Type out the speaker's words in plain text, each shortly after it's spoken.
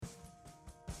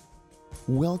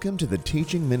Welcome to the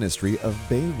teaching ministry of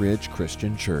Bay Ridge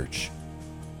Christian Church.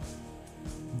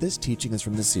 This teaching is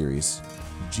from the series,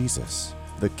 Jesus,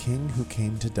 the King Who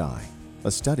Came to Die, a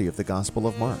study of the Gospel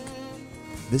of Mark.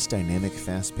 This dynamic,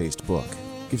 fast-paced book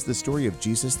gives the story of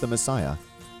Jesus the Messiah,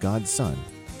 God's Son,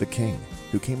 the King,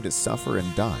 who came to suffer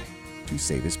and die to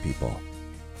save his people.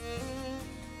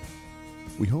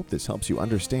 We hope this helps you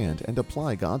understand and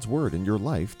apply God's Word in your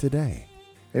life today.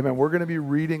 Amen. We're going to be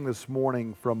reading this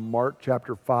morning from Mark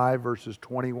chapter 5, verses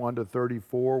 21 to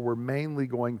 34. We're mainly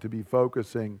going to be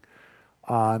focusing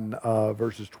on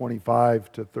verses 25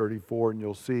 to 34, and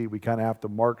you'll see we kind of have to,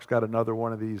 Mark's got another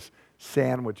one of these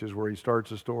sandwiches where he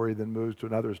starts a story, then moves to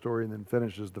another story, and then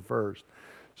finishes the first.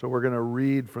 So we're going to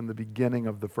read from the beginning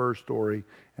of the first story,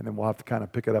 and then we'll have to kind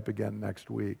of pick it up again next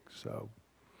week. So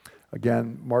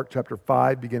again, Mark chapter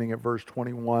 5, beginning at verse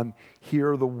 21,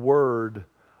 hear the word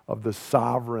of the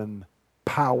sovereign,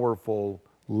 powerful,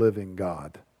 living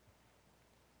God.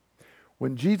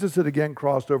 When Jesus had again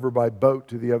crossed over by boat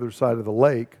to the other side of the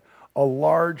lake, a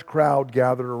large crowd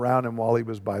gathered around him while he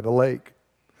was by the lake.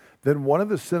 Then one of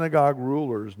the synagogue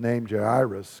rulers, named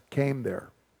Jairus, came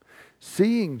there.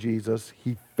 Seeing Jesus,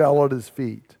 he fell at his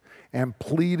feet and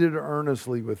pleaded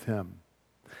earnestly with him.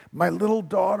 "My little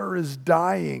daughter is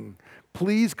dying.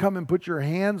 Please come and put your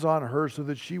hands on her so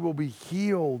that she will be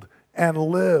healed and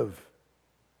live."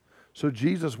 So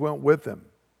Jesus went with him,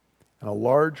 and a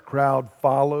large crowd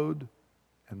followed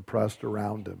and pressed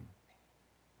around him.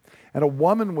 And a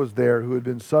woman was there who had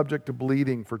been subject to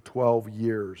bleeding for 12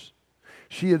 years.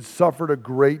 She had suffered a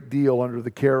great deal under the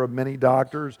care of many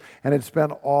doctors and had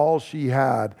spent all she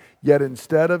had, yet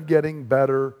instead of getting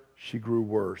better, she grew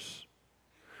worse.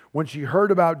 When she heard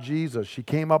about Jesus, she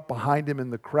came up behind him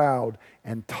in the crowd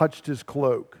and touched his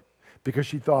cloak, because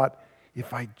she thought,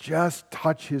 if I just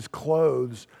touch his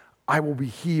clothes, I will be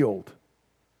healed.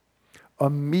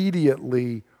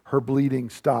 Immediately, her bleeding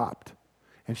stopped,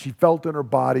 and she felt in her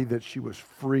body that she was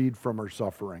freed from her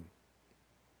suffering.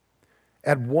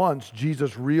 At once,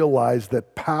 Jesus realized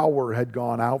that power had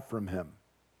gone out from him.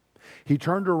 He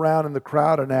turned around in the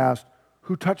crowd and asked,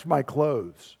 "Who touched my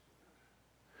clothes?"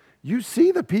 "You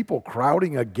see the people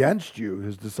crowding against you,"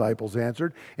 his disciples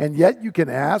answered, "and yet you can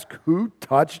ask, 'Who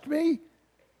touched me?'"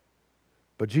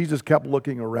 But Jesus kept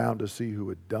looking around to see who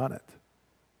had done it.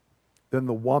 Then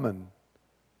the woman,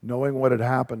 knowing what had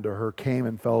happened to her, came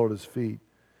and fell at his feet,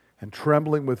 and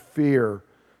trembling with fear,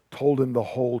 told him the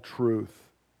whole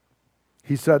truth.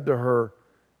 He said to her,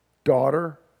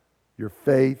 "Daughter, your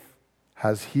faith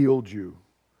has healed you.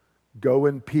 Go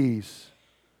in peace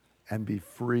and be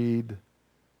freed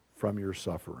from your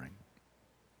suffering."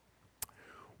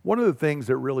 One of the things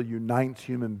that really unites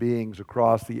human beings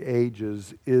across the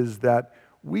ages is that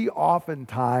we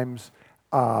oftentimes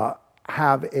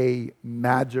have a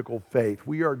magical faith.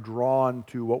 We are drawn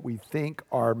to what we think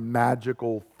are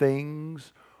magical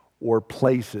things or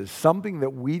places, something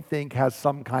that we think has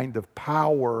some kind of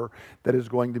power that is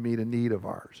going to meet a need of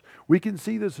ours. We can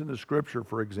see this in the scripture,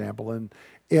 for example,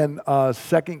 in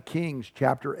 2 Kings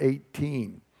chapter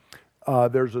 18.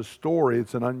 There's a story,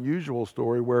 it's an unusual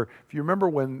story, where if you remember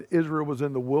when Israel was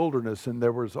in the wilderness and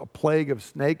there was a plague of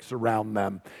snakes around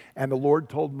them, and the Lord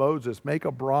told Moses, make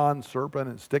a bronze serpent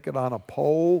and stick it on a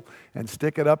pole and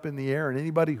stick it up in the air, and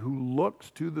anybody who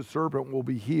looks to the serpent will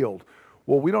be healed.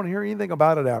 Well, we don't hear anything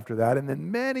about it after that. And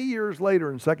then many years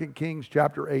later in 2 Kings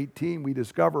chapter 18, we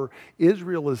discover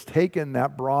Israel has taken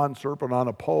that bronze serpent on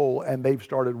a pole and they've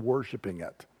started worshiping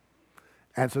it.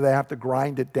 And so they have to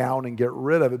grind it down and get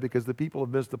rid of it because the people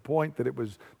have missed the point that it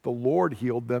was the Lord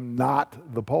healed them,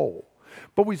 not the pole.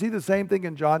 But we see the same thing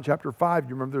in John chapter 5.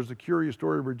 You remember there's a curious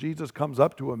story where Jesus comes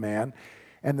up to a man,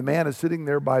 and the man is sitting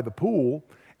there by the pool,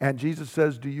 and Jesus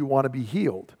says, "Do you want to be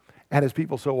healed?" And as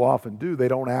people so often do, they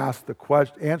don't answer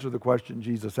the question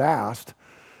Jesus asked.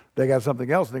 They got something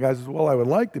else. And the guy says, "Well, I would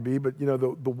like to be, but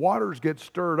the waters get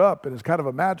stirred up, and it's kind of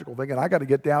a magical thing, and I got to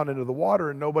get down into the water,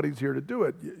 and nobody's here to do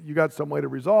it. You got some way to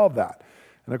resolve that."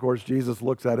 And of course, Jesus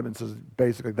looks at him and says,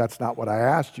 basically, "That's not what I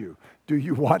asked you. Do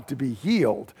you want to be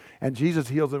healed?" And Jesus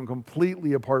heals him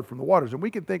completely apart from the waters. And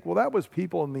we can think, well, that was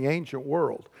people in the ancient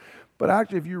world. But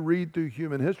actually, if you read through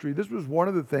human history, this was one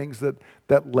of the things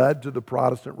that led to the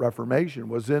Protestant Reformation.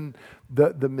 Was in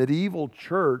the medieval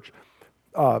church.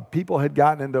 People had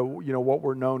gotten into what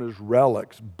were known as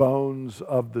relics, bones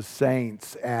of the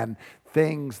saints, and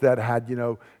things that had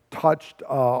touched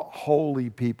holy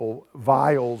people,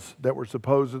 vials that were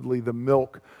supposedly the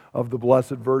milk of the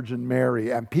Blessed Virgin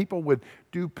Mary. And people would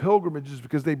do pilgrimages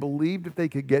because they believed if they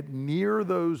could get near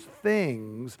those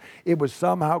things, it was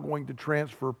somehow going to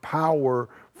transfer power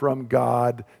from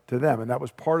God to them. And that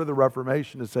was part of the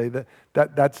Reformation, to say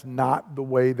that's not the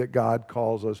way that God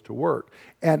calls us to work.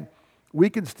 And we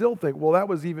can still think, well, that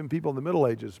was even people in the Middle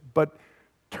Ages. But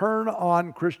turn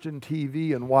on Christian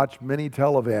TV and watch many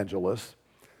televangelists,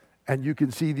 and you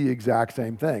can see the exact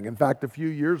same thing. In fact, a few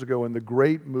years ago in the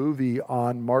great movie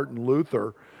on Martin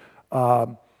Luther,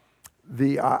 Alfred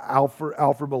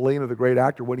Molina, the great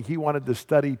actor, when he wanted to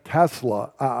study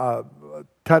Tetzel,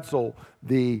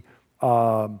 the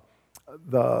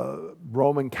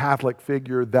Roman Catholic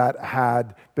figure that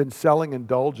had been selling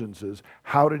indulgences,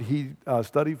 how did he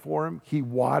study for him? He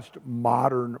watched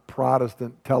modern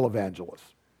Protestant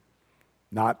televangelists.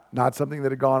 Not something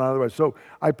that had gone on otherwise. So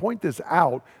I point this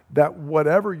out that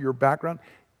whatever your background,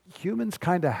 humans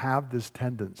kind of have this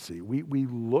tendency. We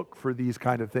look for these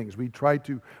kind of things. We try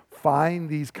to find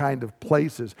these kind of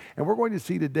places. And we're going to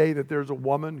see today that there's a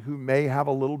woman who may have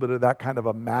a little bit of that kind of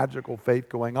a magical faith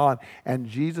going on. And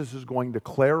Jesus is going to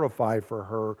clarify for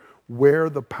her where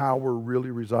the power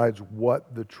really resides,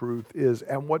 what the truth is,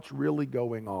 and what's really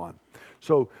going on.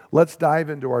 So let's dive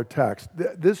into our text.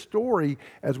 This story,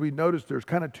 as we noticed, there's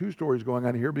kind of two stories going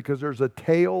on here because there's a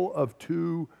tale of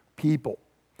two people.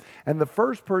 And the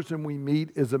first person we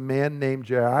meet is a man named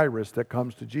Jairus that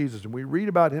comes to Jesus. And we read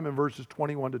about him in verses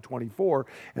 21 to 24.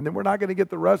 And then we're not going to get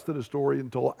the rest of the story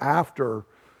until after.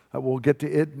 We'll get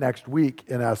to it next week,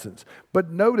 in essence.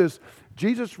 But notice,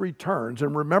 Jesus returns.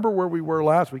 And remember where we were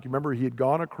last week. Remember, he had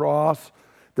gone across.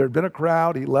 There had been a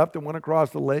crowd. He left and went across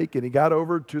the lake. And he got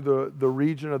over to the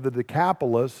region of the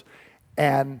Decapolis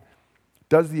and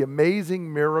does the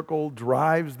amazing miracle,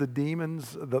 drives the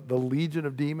demons, the legion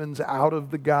of demons out of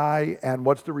the guy. And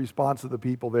what's the response of the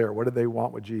people there? What do they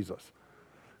want with Jesus?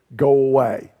 Go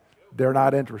away. They're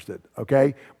not interested,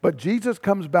 okay? But Jesus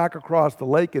comes back across the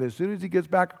lake, and as soon as he gets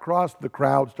back across, the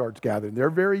crowd starts gathering. They're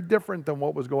very different than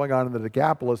what was going on in the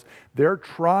Decapolis. They're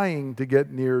trying to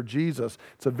get near Jesus.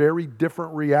 It's a very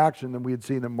different reaction than we had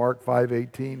seen in Mark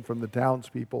 5:18 from the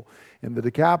townspeople in the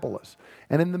Decapolis.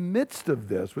 And in the midst of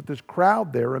this, with this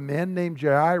crowd there, a man named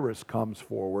Jairus comes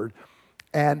forward,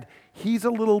 and he's a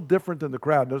little different than the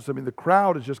crowd. Notice, the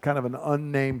crowd is just kind of an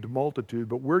unnamed multitude,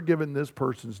 but we're given this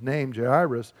person's name,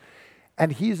 Jairus,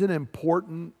 and he's an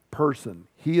important person.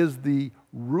 He is the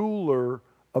ruler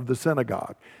of the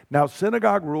synagogue. Now,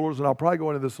 synagogue rulers, and I'll probably go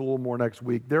into this a little more next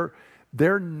week,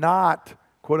 they're not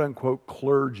quote-unquote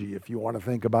clergy, if you want to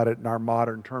think about it in our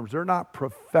modern terms. They're not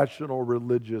professional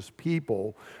religious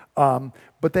people,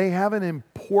 but they have an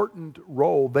important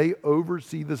role. They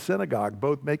oversee the synagogue,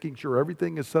 both making sure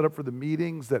everything is set up for the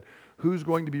meetings, that who's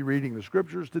going to be reading the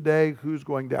scriptures today, who's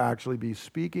going to actually be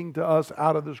speaking to us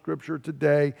out of the scripture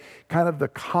today. Kind of the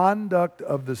conduct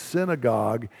of the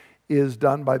synagogue is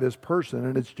done by this person,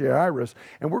 and it's Jairus.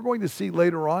 And we're going to see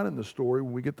later on in the story,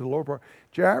 when we get to the lower part,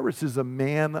 Jairus is a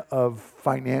man of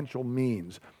financial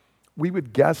means. We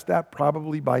would guess that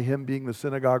probably by him being the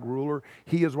synagogue ruler.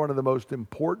 He is one of the most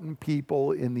important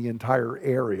people in the entire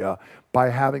area by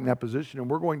having that position. And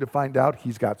we're going to find out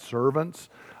he's got servants.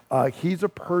 He's a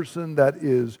person that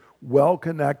is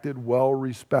well-connected,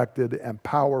 well-respected, and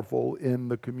powerful in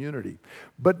the community.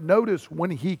 But notice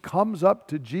when he comes up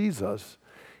to Jesus,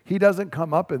 he doesn't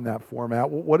come up in that format.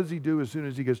 What does he do as soon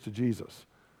as he gets to Jesus?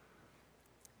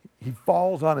 He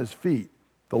falls on his feet.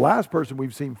 The last person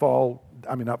we've seen falls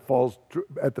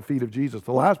at the feet of Jesus.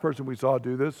 The last person we saw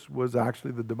do this was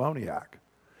actually the demoniac.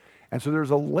 And so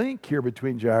there's a link here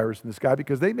between Jairus and this guy,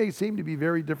 because they may seem to be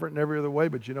very different in every other way,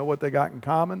 but you know what they got in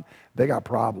common? They got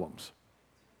problems.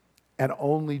 And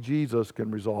only Jesus can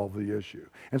resolve the issue.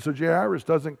 And so Jairus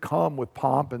doesn't come with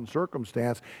pomp and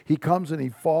circumstance. He comes and he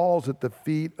falls at the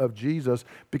feet of Jesus,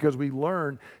 because we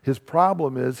learn his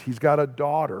problem is he's got a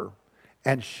daughter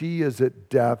and she is at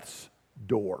death's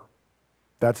door.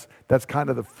 That's kind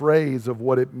of the phrase of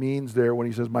what it means there when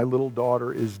he says, my little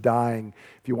daughter is dying.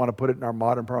 If you want to put it in our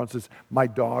modern parlance, it's, my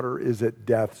daughter is at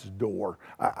death's door.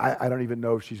 I don't even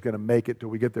know if she's going to make it till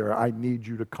we get there. I need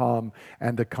you to come,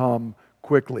 and to come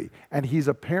quickly. And he's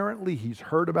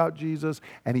heard about Jesus,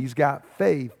 and he's got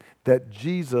faith that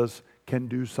Jesus can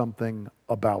do something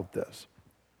about this.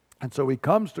 And so he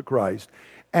comes to Christ,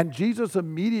 and Jesus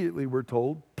immediately, we're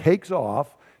told, takes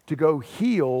off to go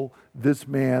heal this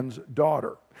man's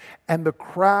daughter. And the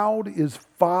crowd is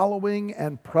following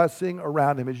and pressing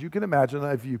around him. As you can imagine,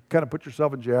 if you kind of put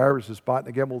yourself in Jairus' spot, and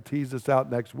again, we'll tease this out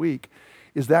next week,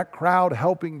 is that crowd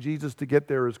helping Jesus to get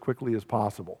there as quickly as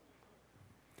possible.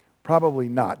 Probably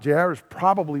not. Jairus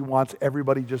probably wants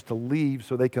everybody just to leave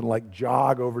so they can like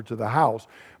jog over to the house.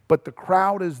 But the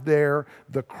crowd is there.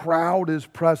 The crowd is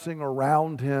pressing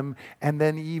around him. And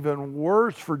then even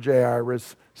worse for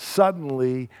Jairus,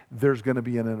 suddenly there's going to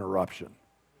be an interruption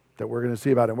that we're going to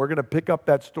see about it. And we're going to pick up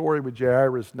that story with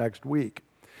Jairus next week.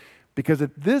 Because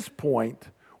at this point,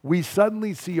 we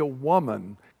suddenly see a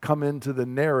woman come into the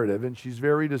narrative, and she's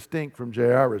very distinct from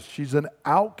Jairus. She's an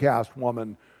outcast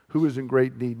woman who is in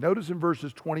great need. Notice in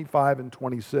verses 25 and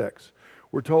 26,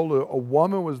 we're told a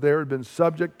woman was there, had been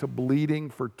subject to bleeding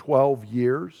for 12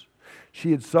 years.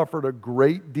 She had suffered a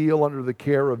great deal under the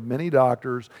care of many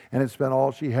doctors and had spent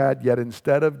all she had, yet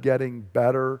instead of getting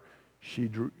better, she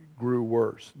grew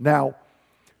worse. Now,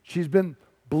 she's been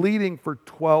bleeding for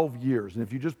 12 years. And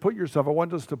if you just put yourself, I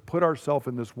want us to put ourselves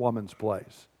in this woman's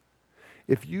place.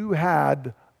 If you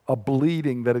had a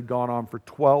bleeding that had gone on for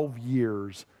 12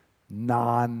 years,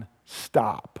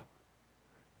 non-stop,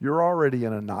 you're already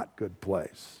in a not good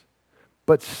place.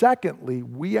 But secondly,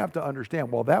 we have to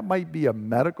understand, while that might be a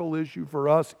medical issue for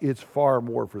us, it's far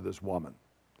more for this woman.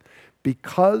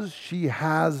 Because she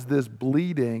has this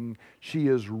bleeding, she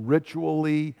is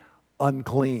ritually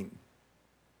unclean.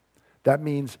 That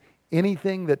means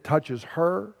anything that touches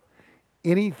her,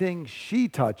 anything she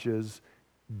touches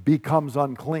becomes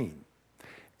unclean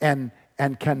and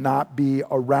cannot be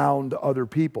around other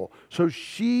people. So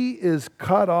she is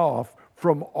cut off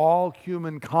from all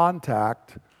human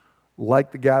contact,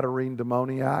 like the Gadarene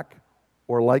demoniac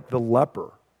or like the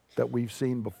leper that we've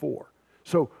seen before.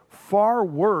 So far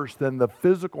worse than the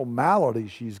physical malady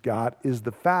she's got is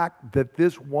the fact that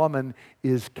this woman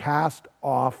is cast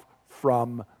off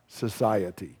from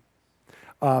society.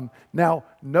 Now,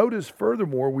 notice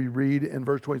furthermore, we read in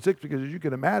verse 26, because as you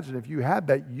can imagine, if you had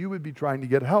that, you would be trying to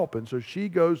get help. And so she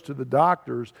goes to the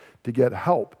doctors to get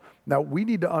help. Now, we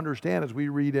need to understand as we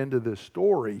read into this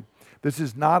story, this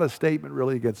is not a statement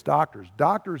really against doctors.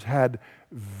 Doctors had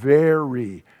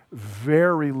very,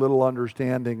 very little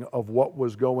understanding of what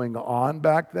was going on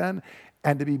back then.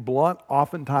 And to be blunt,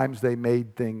 oftentimes they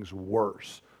made things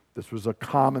worse. This was a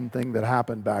common thing that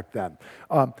happened back then.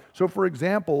 So for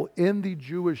example, in the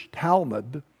Jewish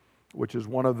Talmud, which is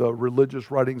one of the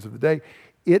religious writings of the day,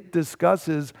 it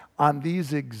discusses on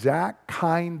these exact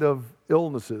kind of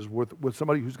illnesses with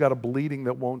somebody who's got a bleeding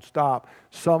that won't stop,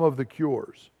 some of the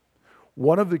cures.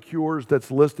 One of the cures that's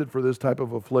listed for this type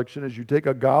of affliction is you take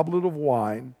a goblet of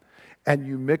wine and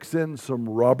you mix in some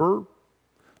rubber,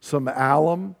 some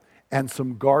alum, and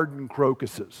some garden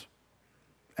crocuses,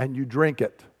 and you drink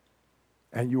it.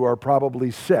 And you are probably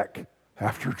sick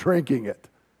after drinking it.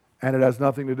 And it has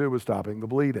nothing to do with stopping the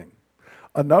bleeding.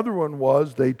 Another one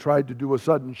was they tried to do a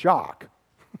sudden shock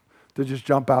to just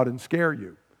jump out and scare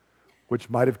you, which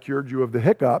might have cured you of the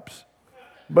hiccups,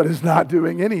 but is not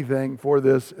doing anything for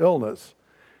this illness.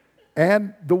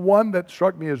 And the one that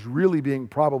struck me as really being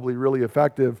probably really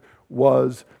effective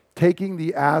was taking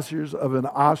the ashes of an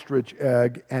ostrich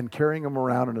egg and carrying them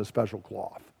around in a special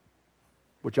cloth,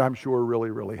 which I'm sure really,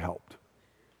 really helped.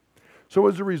 So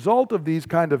as a result of these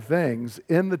kind of things,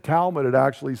 in the Talmud it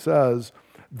actually says,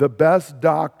 the best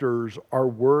doctors are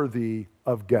worthy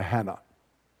of Gehenna,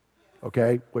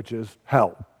 okay, which is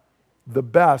hell. The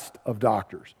best of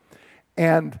doctors.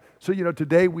 And so,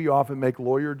 today we often make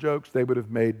lawyer jokes. They would have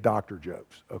made doctor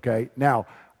jokes, okay? Now,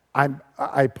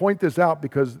 I point this out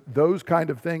because those kind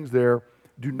of things there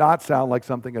do not sound like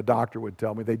something a doctor would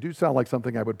tell me. They do sound like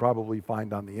something I would probably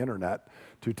find on the internet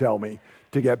to tell me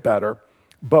to get better.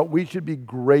 But we should be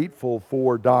grateful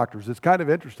for doctors. It's kind of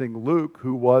interesting. Luke,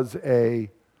 who was a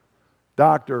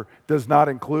doctor, does not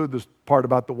include this part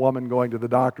about the woman going to the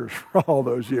doctors for all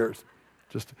those years.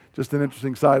 Just an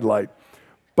interesting sidelight.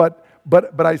 But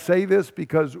I say this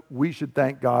because we should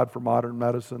thank God for modern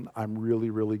medicine. I'm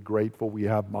really, really grateful we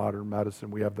have modern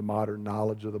medicine. We have the modern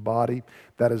knowledge of the body.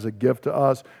 That is a gift to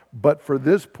us. But for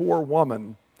this poor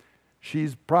woman,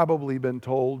 she's probably been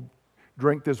told,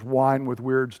 drink this wine with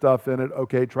weird stuff in it.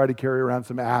 Okay, try to carry around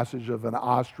some ashes of an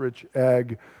ostrich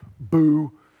egg.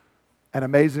 Boo. And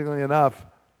amazingly enough,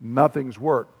 nothing's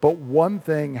worked. But one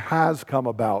thing has come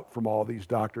about from all these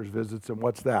doctor's visits, and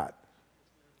what's that?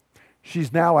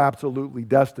 She's now absolutely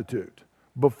destitute.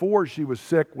 Before she was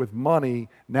sick with money,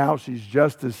 now she's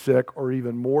just as sick or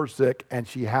even more sick, and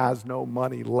she has no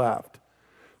money left.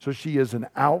 So she is an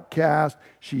outcast.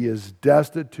 She is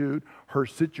destitute. Her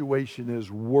situation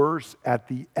is worse at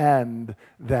the end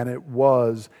than it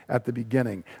was at the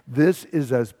beginning. This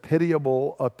is as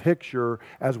pitiable a picture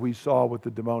as we saw with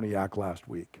the demoniac last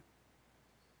week.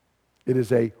 It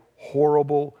is a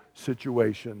horrible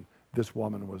situation this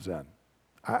woman was in.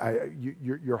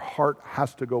 Your heart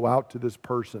has to go out to this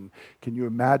person. Can you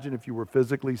imagine if you were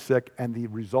physically sick and the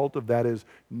result of that is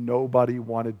nobody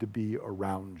wanted to be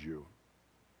around you?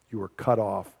 You were cut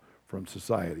off from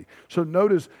society. So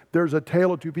notice there's a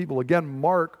tale of two people. Again,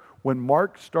 Mark, when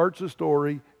Mark starts a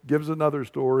story, gives another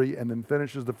story, and then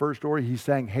finishes the first story, he's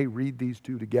saying, hey, read these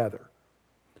two together.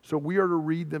 So we are to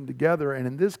read them together, and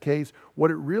in this case,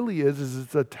 what it really is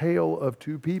it's a tale of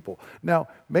two people. Now,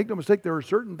 make no mistake, there are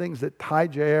certain things that tie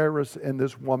Jairus and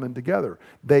this woman together.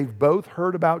 They've both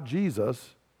heard about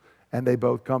Jesus, and they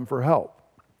both come for help.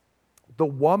 The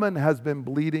woman has been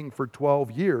bleeding for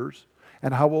 12 years,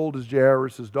 and how old is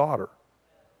Jairus' daughter?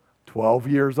 12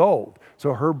 years old.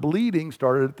 So her bleeding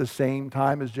started at the same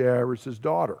time as Jairus'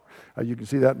 daughter. You can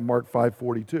see that in Mark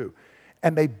 5:42.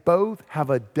 And they both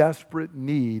have a desperate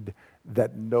need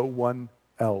that no one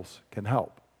else can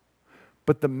help.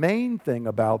 But the main thing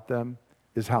about them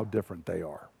is how different they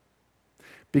are.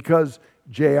 Because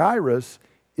Jairus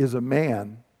is a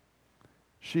man,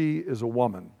 she is a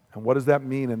woman. And what does that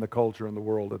mean in the culture and the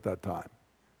world at that time?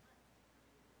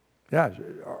 Yeah,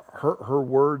 her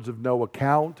words of no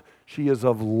account. She is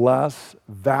of less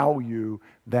value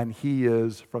than he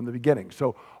is from the beginning.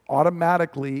 So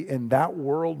automatically in that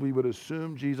world, we would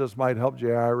assume Jesus might help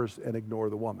Jairus and ignore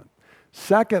the woman.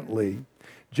 Secondly,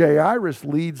 Jairus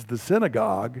leads the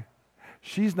synagogue.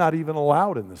 She's not even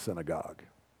allowed in the synagogue.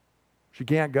 She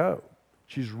can't go.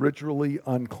 She's ritually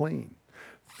unclean.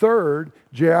 Third,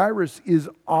 Jairus is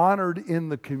honored in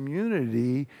the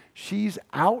community. She's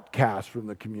outcast from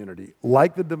the community.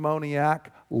 Like the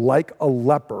demoniac, like a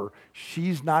leper,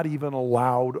 she's not even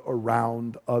allowed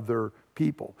around other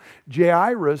people.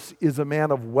 Jairus is a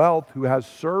man of wealth who has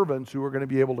servants who are going to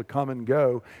be able to come and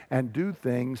go and do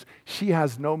things. She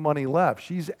has no money left.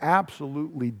 She's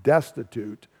absolutely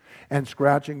destitute and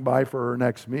scratching by for her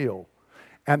next meal.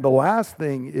 And the last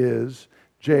thing is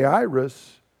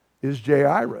Jairus is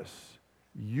Jairus.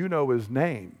 You know his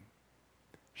name.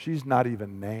 She's not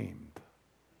even named.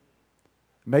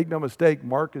 Make no mistake,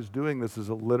 Mark is doing this as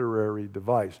a literary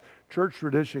device. Church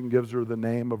tradition gives her the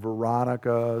name of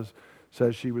Veronica,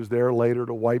 says she was there later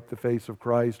to wipe the face of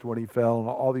Christ when he fell, and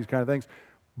all these kind of things.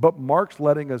 But Mark's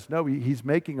letting us know, he's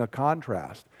making a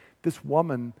contrast. This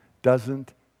woman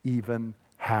doesn't even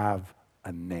have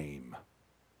a name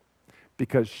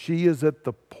because she is at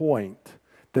the point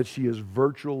that she is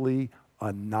virtually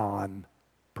a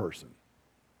non-person.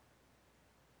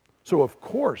 So of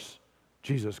course,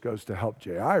 Jesus goes to help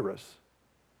Jairus.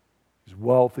 He's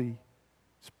wealthy,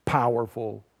 he's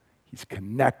powerful, he's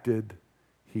connected,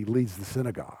 he leads the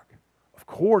synagogue. Of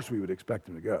course we would expect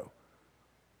him to go.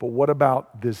 But what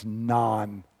about this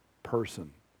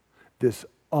non-person, this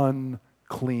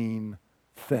unclean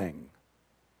thing?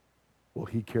 Will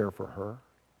he care for her?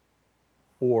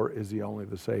 Or is he only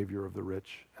the Savior of the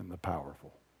rich and the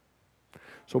powerful?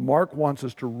 So Mark wants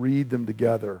us to read them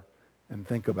together and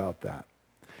think about that.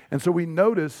 And so we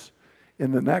notice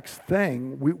in the next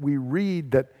thing, we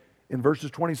read that in verses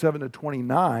 27 to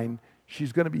 29,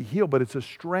 she's going to be healed, but it's a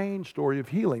strange story of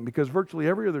healing because virtually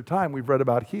every other time we've read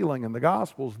about healing in the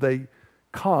Gospels, they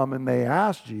come and they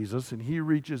ask Jesus and he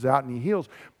reaches out and he heals.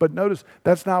 But notice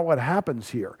that's not what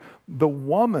happens here. The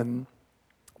woman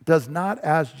does not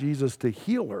ask Jesus to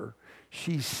heal her.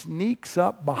 She sneaks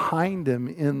up behind him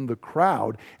in the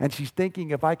crowd, and she's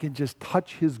thinking, if I can just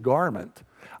touch his garment,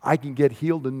 I can get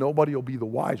healed and nobody will be the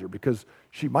wiser, because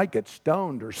she might get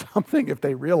stoned or something if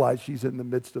they realize she's in the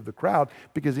midst of the crowd,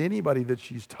 because anybody that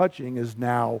she's touching is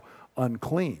now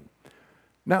unclean.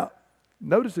 Now,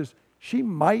 notice this. She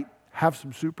might have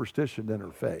some superstition in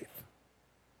her faith.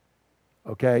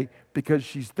 Okay? Because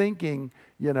she's thinking,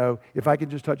 if I can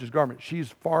just touch his garment. She's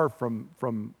far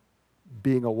from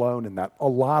being alone in that. A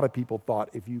lot of people thought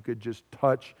if you could just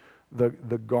touch the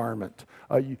garment.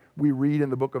 We read in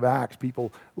the book of Acts,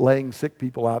 people laying sick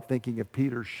people out thinking if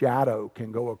Peter's shadow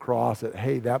can go across it,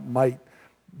 hey, that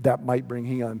might bring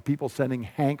healing. People sending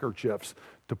handkerchiefs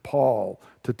to Paul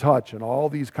to touch and all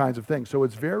these kinds of things. So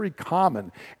it's very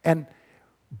common.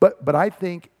 But I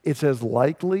think it's as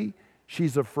likely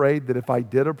she's afraid that if I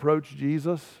did approach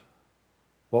Jesus,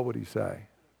 what would he say?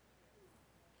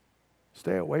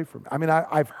 Stay away from me. I mean,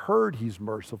 I've heard he's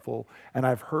merciful and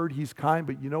I've heard he's kind,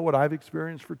 but you know what I've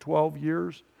experienced for 12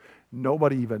 years?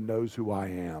 Nobody even knows who I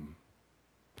am.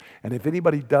 And if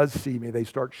anybody does see me, they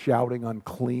start shouting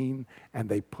unclean and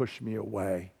they push me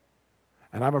away.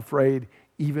 And I'm afraid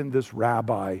even this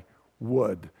rabbi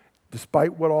would.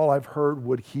 Despite what all I've heard,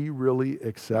 would he really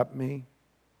accept me?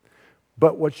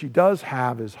 But what she does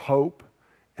have is hope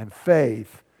and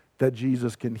faith that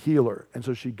Jesus can heal her. And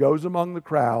so she goes among the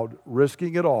crowd,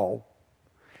 risking it all,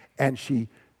 and she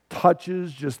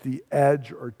touches just the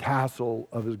edge or tassel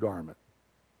of his garment.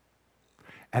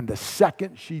 And the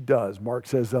second she does, Mark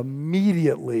says,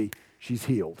 immediately she's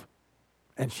healed.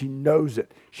 And she knows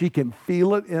it. She can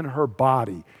feel it in her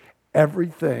body.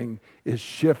 Everything is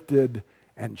shifted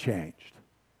and changed.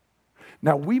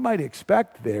 Now, we might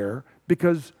expect there,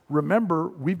 because remember,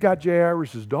 we've got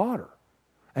Jairus' daughter,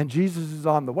 and Jesus is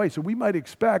on the way. So we might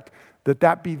expect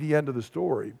that be the end of the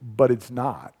story, but it's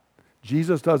not.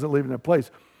 Jesus doesn't leave it in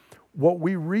place. What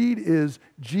we read is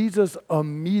Jesus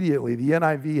immediately, the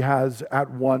NIV has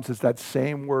at once, it's that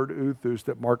same word uthus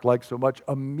that Mark likes so much.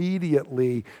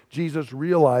 Immediately, Jesus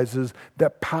realizes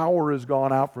that power has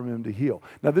gone out from him to heal.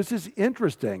 Now, this is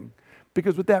interesting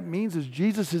because what that means is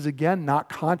Jesus is again not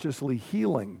consciously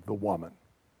healing the woman.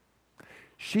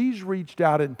 She's reached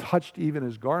out and touched even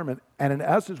his garment, and in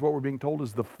essence, what we're being told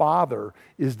is the Father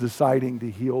is deciding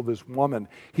to heal this woman.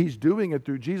 He's doing it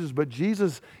through Jesus, but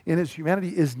Jesus, in his humanity,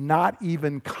 is not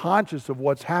even conscious of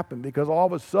what's happened, because all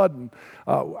of a sudden,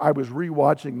 I was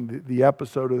rewatching the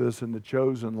episode of this in The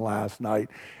Chosen last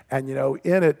night, and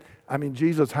in it,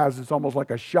 Jesus has this almost like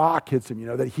a shock hits him,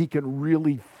 that he can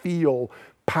really feel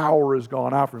power has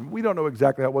gone out from him. We don't know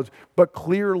exactly how it was, but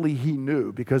clearly he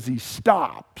knew, because he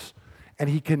stops. And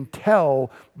he can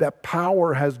tell that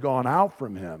power has gone out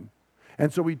from him.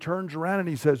 And so he turns around and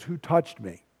he says, "Who touched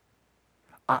me?"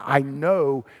 I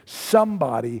know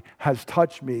somebody has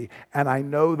touched me, and I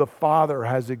know the Father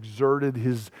has exerted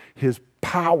his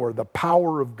power. The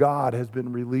power of God has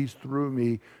been released through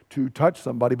me to touch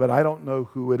somebody, but I don't know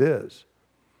who it is.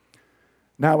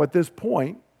 Now, at this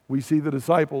point, we see the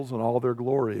disciples in all their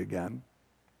glory again.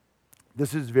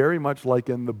 This is very much like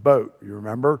in the boat. You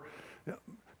remember?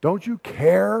 Don't you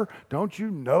care? Don't you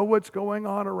know what's going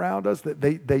on around us? That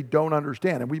they don't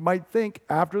understand. And we might think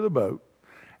after the boat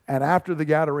and after the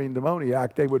Gadarene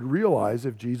demoniac, they would realize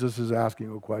if Jesus is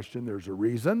asking a question, there's a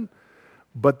reason,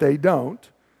 but they don't.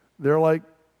 They're like,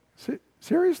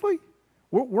 seriously?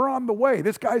 We're on the way.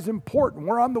 This guy's important.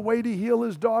 We're on the way to heal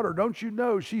his daughter. Don't you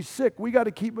know? She's sick. We got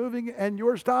to keep moving, and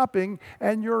you're stopping,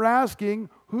 and you're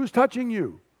asking, who's touching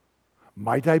you?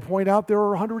 Might I point out there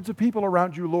are hundreds of people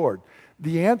around you, Lord?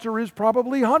 The answer is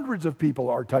probably hundreds of people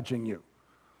are touching you.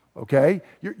 Okay?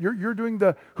 You're doing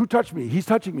the, who touched me? He's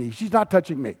touching me. She's not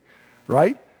touching me.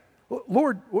 Right?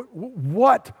 Lord,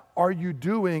 what are you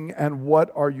doing and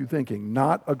what are you thinking?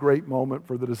 Not a great moment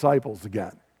for the disciples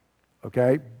again.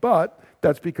 Okay? But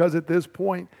that's because at this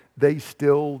point, they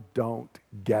still don't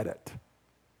get it.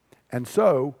 And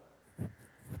so,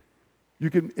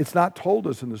 it's not told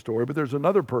us in the story, but there's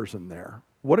another person there.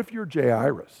 What if you're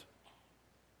Jairus?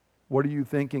 What are you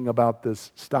thinking about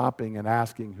this stopping and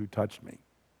asking who touched me?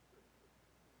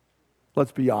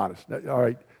 Let's be honest. All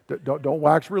right, don't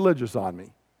wax religious on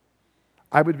me.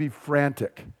 I would be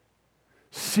frantic.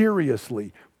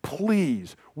 Seriously,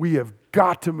 please, we have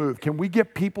got to move. Can we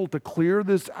get people to clear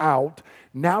this out?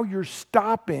 Now you're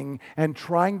stopping and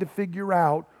trying to figure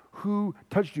out who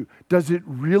touched you. Does it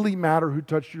really matter who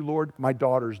touched you, Lord? My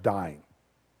daughter's dying.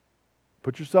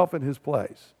 Put yourself in his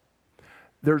place.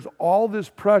 There's all this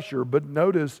pressure, but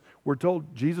notice we're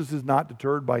told Jesus is not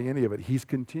deterred by any of it. He's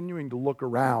continuing to look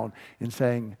around and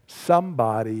saying,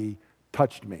 somebody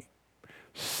touched me.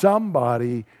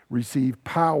 Somebody received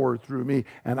power through me,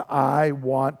 and I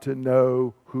want to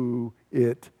know who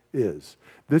it is.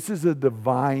 This is a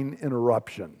divine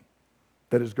interruption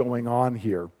that is going on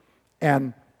here.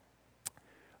 And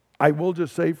I will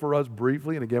just say for us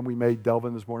briefly, and again, we may delve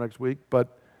in this more next week,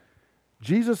 but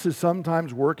Jesus is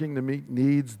sometimes working to meet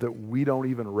needs that we don't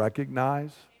even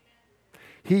recognize.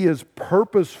 He is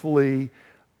purposefully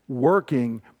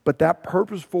working, but that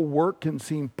purposeful work can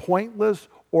seem pointless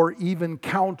or even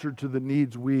counter to the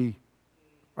needs we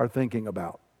are thinking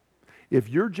about. If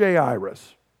you're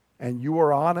Jairus and you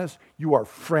are honest, you are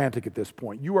frantic at this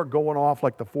point. You are going off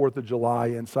like the 4th of July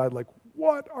inside, like,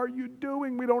 what are you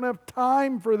doing? We don't have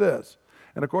time for this.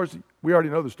 And of course, we already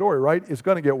know the story, right? It's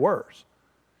going to get worse.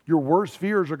 Your worst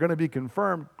fears are going to be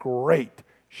confirmed. Great.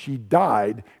 She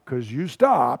died because you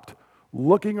stopped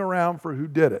looking around for who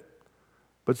did it.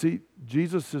 But see,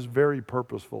 Jesus is very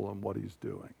purposeful in what he's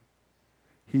doing.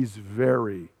 He's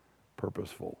very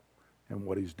purposeful in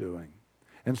what he's doing.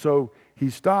 And so he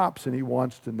stops and he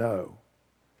wants to know.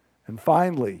 And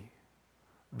finally,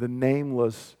 the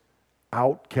nameless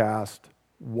outcast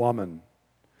woman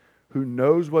who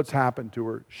knows what's happened to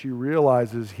her, she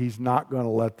realizes he's not going to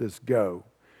let this go.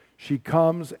 She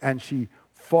comes and she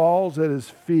falls at his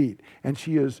feet, and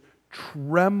she is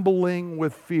trembling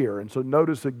with fear. And so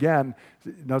notice again,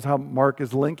 notice how Mark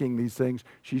is linking these things.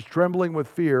 She's trembling with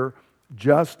fear.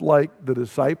 just like the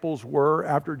disciples were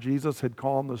after Jesus had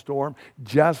calmed the storm,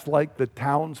 just like the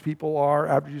townspeople are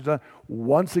after Jesus.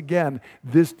 Once again,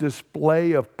 this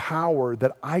display of power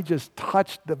that I just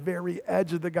touched the very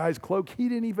edge of the guy's cloak. He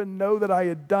didn't even know that I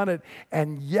had done it,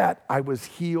 and yet I was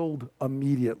healed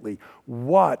immediately.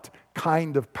 What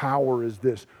kind of power is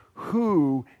this?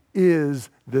 Who is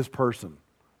this person?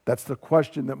 That's the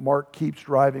question that Mark keeps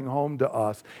driving home to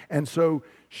us. And so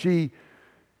she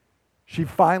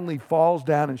finally falls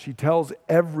down and she tells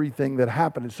everything that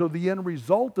happened. And so the end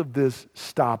result of this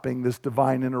stopping, this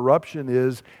divine interruption,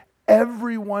 is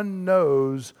everyone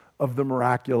knows of the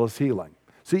miraculous healing.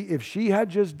 See, if she had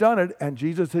just done it and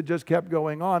Jesus had just kept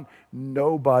going on,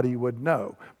 nobody would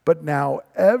know. But now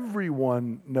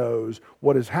everyone knows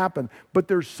what has happened. But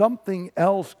there's something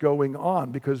else going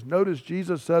on, because notice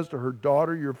Jesus says to her,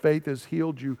 "Daughter, your faith has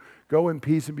healed you. Go in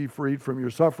peace and be freed from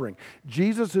your suffering."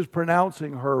 Jesus is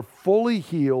pronouncing her fully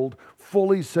healed,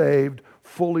 fully saved,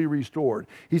 fully restored.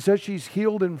 He says she's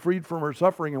healed and freed from her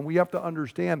suffering, and we have to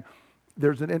understand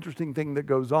there's an interesting thing that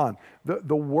goes on.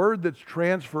 The word that's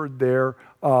transferred there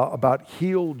about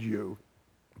healed you,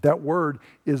 that word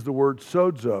is the word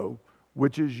sozo,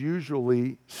 which is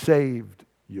usually saved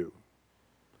you.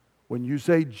 When you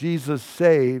say Jesus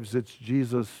saves, it's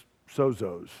Jesus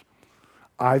sozos.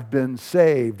 I've been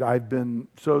saved, I've been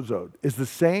sozoed. It's the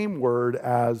same word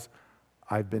as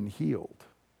I've been healed.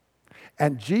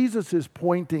 And Jesus is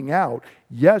pointing out,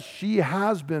 yes, she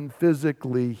has been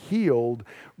physically healed,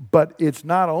 but it's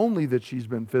not only that she's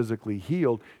been physically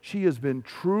healed, she has been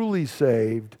truly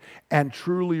saved and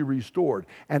truly restored.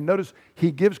 And notice,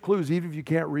 he gives clues. Even if you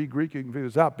can't read Greek, you can figure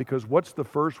this out, because what's the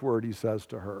first word he says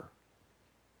to her?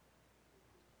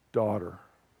 Daughter.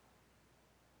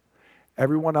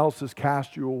 Everyone else has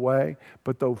cast you away,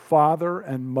 but though father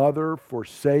and mother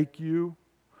forsake you,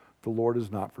 the Lord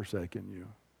has not forsaken you.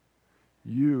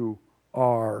 You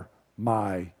are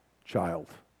my child.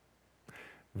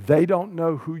 They don't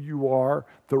know who you are.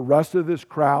 The rest of this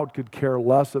crowd could care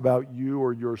less about you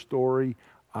or your story.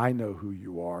 I know who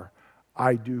you are.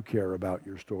 I do care about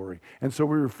your story. And so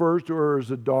he refers to her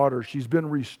as a daughter. She's been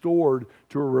restored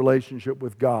to a relationship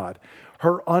with God.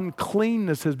 Her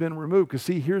uncleanness has been removed. Because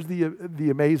see, here's the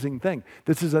amazing thing.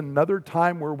 This is another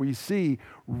time where we see,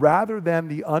 rather than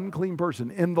the unclean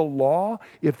person, in the law,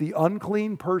 if the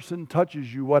unclean person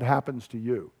touches you, what happens to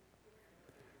you?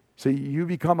 See, you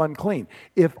become unclean.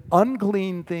 If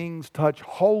unclean things touch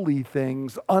holy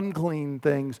things, unclean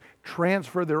things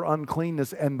transfer their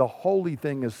uncleanness and the holy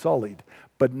thing is sullied,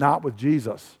 but not with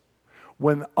Jesus.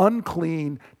 When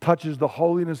unclean touches the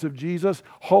holiness of Jesus,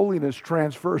 holiness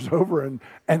transfers over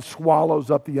and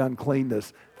swallows up the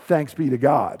uncleanness. Thanks be to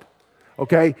God.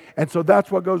 Okay? And so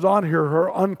that's what goes on here. Her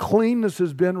uncleanness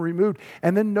has been removed.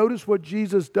 And then notice what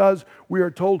Jesus does. We are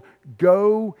told,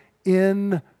 go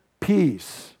in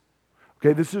peace.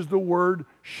 Okay, this is the word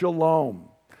shalom.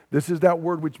 This is that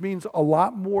word which means a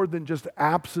lot more than just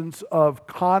absence of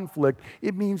conflict.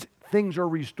 It means things are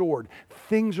restored.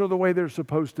 Things are the way they're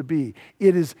supposed to be.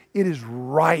 It is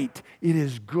right. It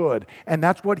is good. And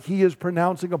that's what he is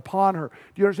pronouncing upon her.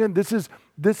 Do you understand?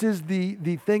 This is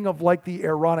the thing of like the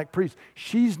Aaronic priest.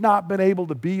 She's not been able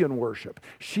to be in worship.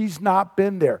 She's not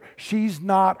been there. She's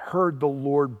not heard the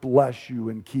Lord bless you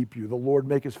and keep you. The Lord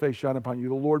make his face shine upon you.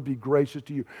 The Lord be gracious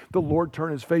to you. The Lord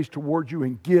turn his face towards you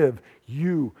and give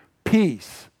you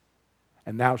peace.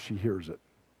 And now she hears it.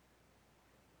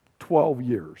 12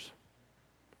 years.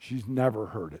 She's never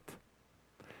heard it.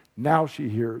 Now she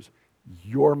hears,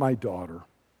 you're my daughter.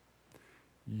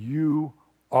 You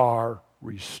are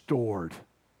restored.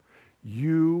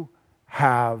 You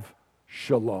have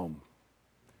shalom.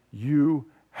 You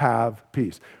have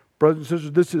peace. Brothers and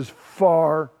sisters, this is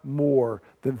far more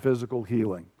than physical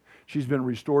healing. She's been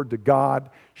restored to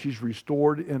God. She's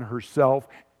restored in herself.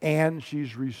 And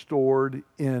she's restored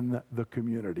in the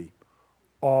community.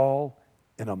 All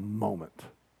in a moment.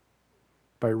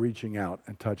 By reaching out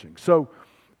and touching. So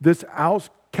this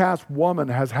outcast woman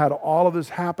has had all of this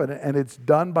happen, and it's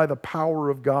done by the power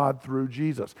of God through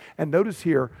Jesus. And notice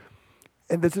here,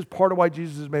 and this is part of why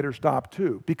Jesus has made her stop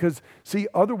too, because see,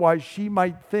 otherwise she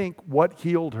might think, what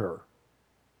healed her?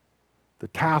 The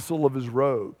tassel of his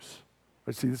robes.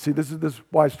 See, this is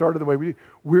why I started the way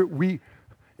we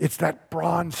it's that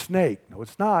bronze snake. No,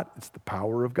 it's not. It's the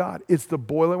power of God. It's the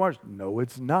boiling waters. No,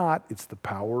 it's not. It's the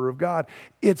power of God.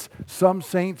 It's some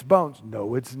saint's bones.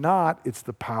 No, it's not. It's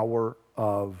the power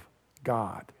of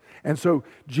God. And so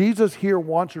Jesus here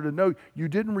wants her to know you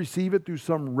didn't receive it through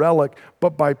some relic,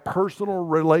 but by personal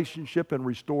relationship and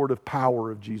restorative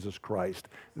power of Jesus Christ.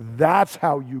 That's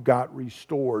how you got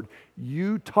restored.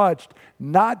 You touched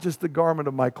not just the garment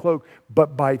of my cloak,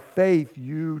 but by faith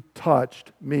you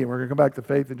touched me. And we're going to come back to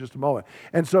faith in just a moment.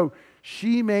 And so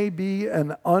she may be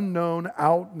an unnamed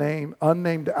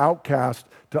outcast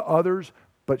to others,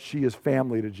 but she is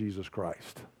family to Jesus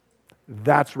Christ.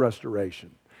 That's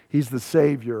restoration. He's the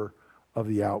Savior of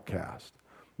the outcast.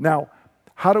 Now,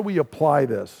 how do we apply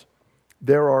this?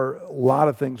 There are a lot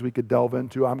of things we could delve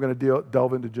into. I'm going to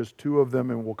delve into just two of them,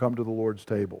 and we'll come to the Lord's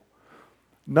table.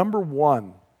 Number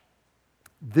one,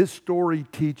 this story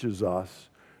teaches us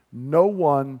no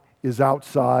one is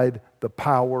outside the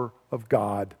power of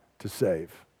God to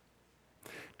save.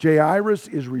 Jairus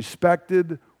is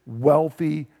respected,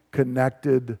 wealthy,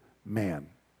 connected man.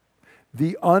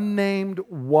 The unnamed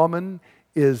woman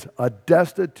is a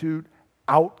destitute,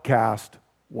 outcast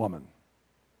woman.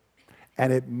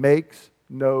 And it makes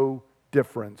no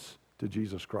difference to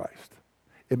Jesus Christ.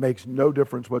 It makes no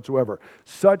difference whatsoever.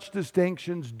 Such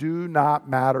distinctions do not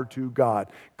matter to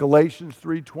God. Galatians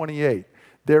 3:28.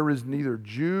 There is neither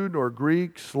Jew nor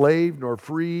Greek, slave nor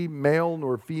free, male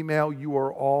nor female. You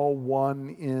are all one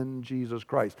in Jesus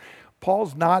Christ.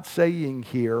 Paul's not saying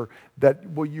here that,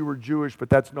 well, you were Jewish, but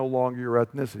that's no longer your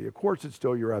ethnicity. Of course, it's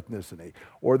still your ethnicity.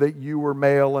 Or that you were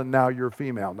male and now you're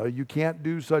female. No, you can't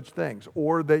do such things.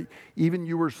 Or that even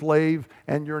you were slave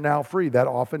and you're now free. That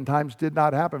oftentimes did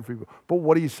not happen for people. But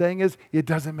what he's saying is, it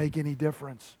doesn't make any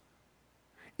difference.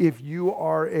 If you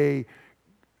are a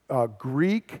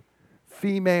Greek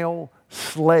female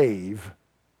slave,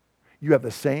 you have the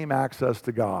same access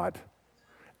to God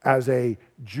as a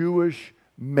Jewish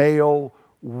male,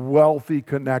 wealthy,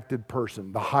 connected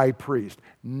person, the high priest.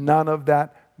 None of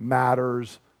that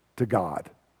matters to God.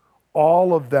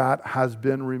 All of that has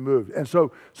been removed. And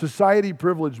so society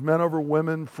privileged men over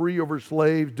women, free over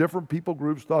slaves, different people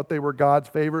groups thought they were God's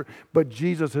favorite, but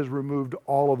Jesus has removed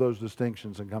all of those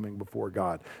distinctions in coming before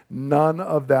God. None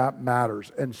of that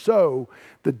matters. And so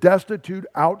the destitute,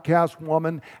 outcast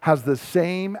woman has the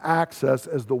same access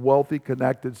as the wealthy,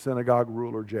 connected synagogue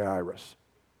ruler Jairus.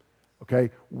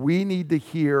 Okay, we need to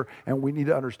hear and we need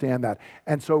to understand that.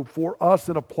 And so for us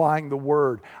in applying the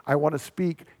word, I want to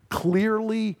speak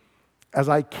clearly as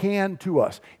I can to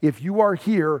us. If you are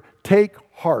here, take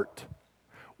heart.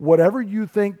 Whatever you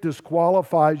think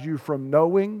disqualifies you from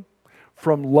knowing,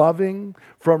 from loving,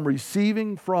 from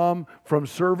receiving from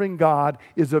serving God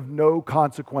is of no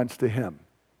consequence to Him.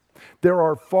 There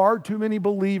are far too many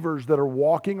believers that are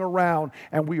walking around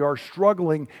and we are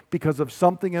struggling because of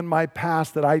something in my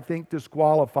past that I think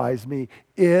disqualifies me.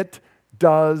 It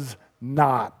does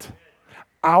not.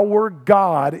 Our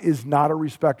God is not a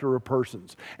respecter of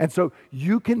persons. And so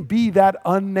you can be that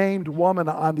unnamed woman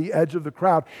on the edge of the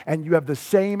crowd and you have the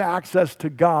same access to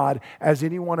God as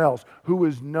anyone else who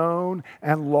is known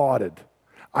and lauded.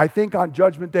 I think on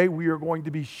Judgment Day we are going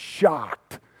to be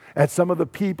shocked at some of the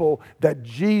people that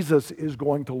Jesus is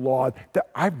going to laud that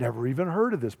I've never even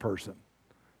heard of this person.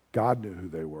 God knew who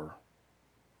they were.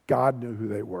 God knew who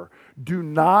they were. Do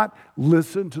not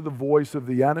listen to the voice of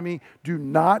the enemy. Do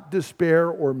not despair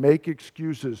or make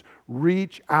excuses.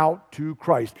 Reach out to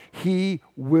Christ. He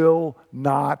will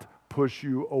not push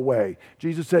you away.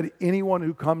 Jesus said, anyone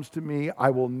who comes to me,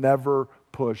 I will never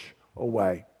push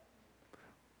away.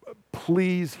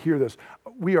 Please hear this.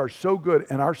 We are so good,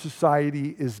 and our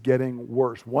society is getting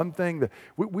worse. One thing that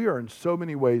we are in so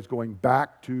many ways going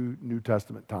back to New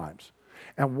Testament times.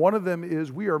 And one of them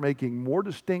is we are making more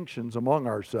distinctions among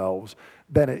ourselves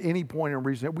than at any point in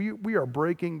recent. We are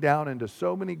breaking down into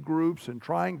so many groups and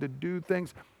trying to do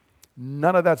things.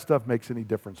 None of that stuff makes any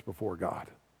difference before God.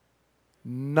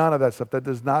 None of that stuff. That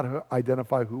does not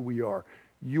identify who we are.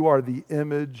 You are the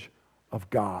image of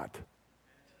God.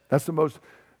 That's the most...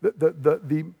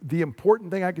 The important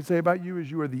thing I can say about you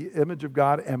is you are the image of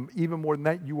God, and even more than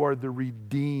that, you are the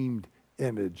redeemed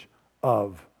image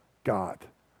of God.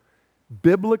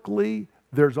 Biblically,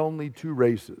 there's only two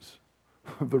races,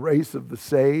 the race of the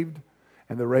saved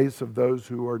and the race of those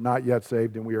who are not yet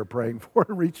saved and we are praying for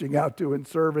and reaching out to and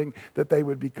serving that they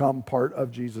would become part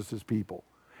of Jesus' people.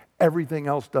 Everything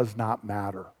else does not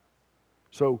matter.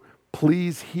 So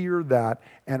please hear that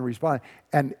and respond.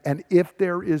 And if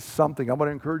there is something, I'm going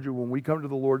to encourage you when we come to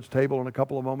the Lord's table in a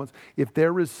couple of moments, if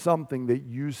there is something that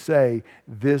you say,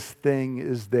 this thing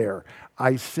is there,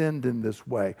 I sinned in this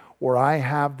way, or I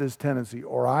have this tendency,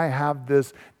 or I have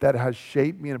this that has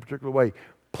shaped me in a particular way,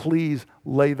 please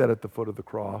lay that at the foot of the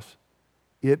cross.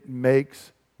 It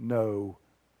makes no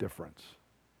difference.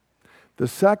 The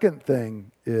second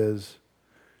thing is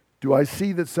Do I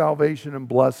see that salvation and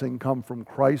blessing come from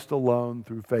Christ alone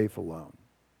through faith alone?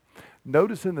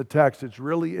 Notice in the text, it's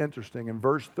really interesting. In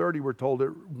verse 30, we're told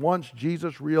that once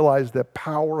Jesus realized that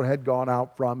power had gone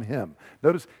out from him.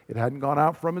 Notice it hadn't gone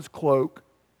out from his cloak.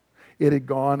 It had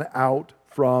gone out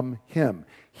from him.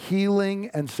 Healing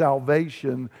and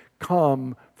salvation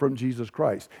come from Jesus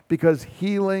Christ, because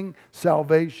healing,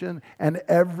 salvation, and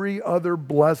every other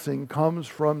blessing comes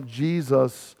from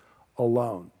Jesus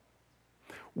alone.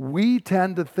 We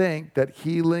tend to think that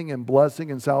healing and blessing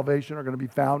and salvation are going to be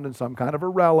found in some kind of a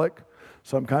relic,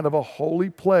 some kind of a holy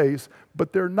place,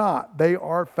 but they're not. They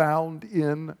are found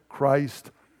in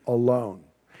Christ alone.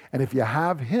 And if you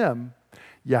have him,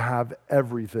 you have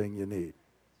everything you need.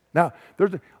 Now,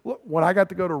 look, when I got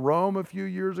to go to Rome a few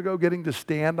years ago, getting to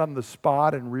stand on the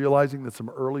spot and realizing that some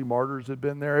early martyrs had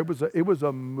been there, it was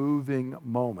a moving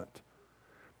moment.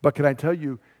 But can I tell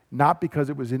you, not because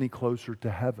it was any closer to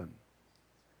heaven.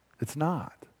 It's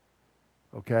not,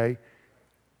 okay?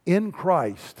 In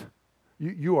Christ,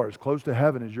 you are as close to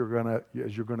heaven as you're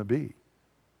gonna be,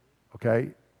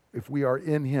 okay? If we are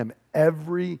in him,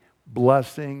 every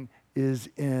blessing is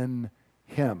in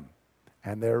him.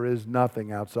 And there is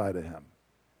nothing outside of him.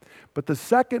 But the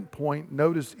second point,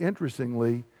 notice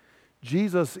interestingly,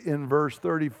 Jesus in verse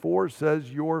 34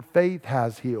 says, your faith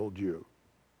has healed you.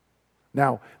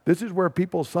 Now, this is where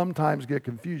people sometimes get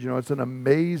confused. You know, it's an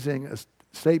amazing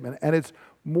statement, and it's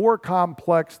more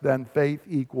complex than faith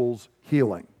equals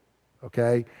healing,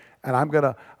 okay? And I'm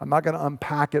not gonna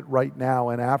unpack it right now.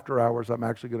 And after hours, I'm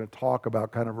actually gonna talk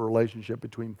about kind of a relationship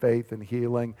between faith and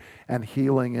healing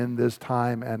in this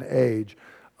time and age.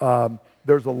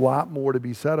 There's a lot more to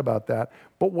be said about that.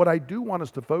 But what I do want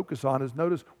us to focus on is,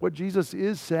 notice what Jesus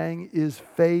is saying is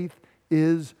faith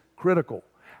is critical.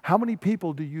 How many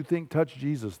people do you think touched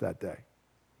Jesus that day?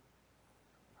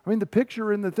 I mean, the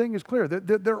picture in the thing is clear.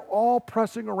 They're all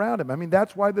pressing around him. I mean,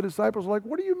 that's why the disciples are like,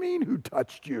 what do you mean, who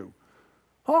touched you?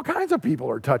 All kinds of people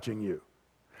are touching you.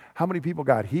 How many people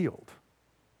got healed?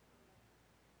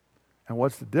 And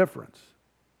what's the difference?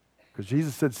 Because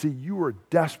Jesus said, see, you were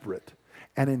desperate,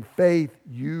 and in faith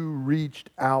you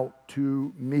reached out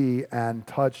to me and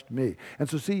touched me. And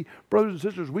so see, brothers and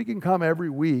sisters, we can come every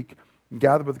week and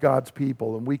gather with God's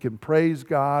people, and we can praise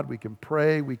God, we can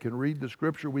pray, we can read the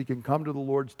scripture, we can come to the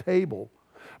Lord's table.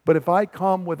 But if I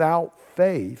come without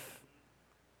faith,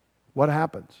 what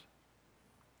happens?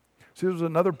 See, there's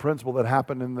another principle that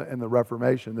happened in the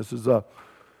Reformation. This is a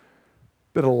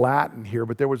bit of Latin here,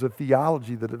 but there was a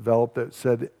theology that developed that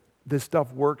said this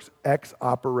stuff works ex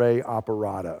opere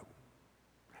operato.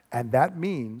 And that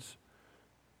means,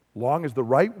 long as the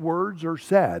right words are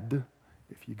said,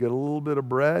 if you get a little bit of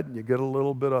bread and you get a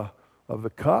little bit of the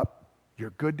cup, you're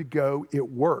good to go. It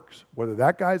works. Whether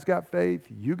that guy's got faith,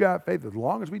 you got faith, as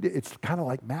long as we did, it's kind of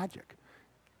like magic.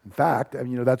 In fact, I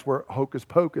mean, you know, that's where hocus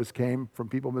pocus came from,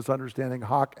 people misunderstanding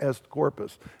hoc est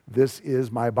corpus. This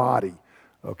is my body,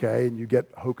 okay? And you get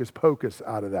hocus pocus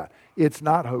out of that. It's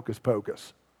not hocus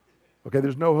pocus, okay?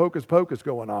 There's no hocus pocus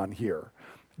going on here.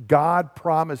 God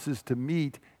promises to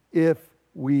meet if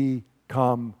we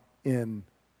come in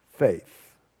faith.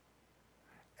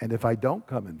 And if I don't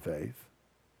come in faith,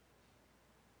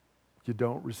 you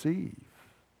don't receive.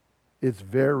 It's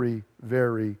very,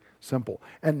 very simple.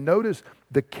 And notice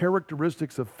the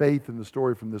characteristics of faith in the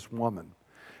story from this woman.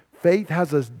 Faith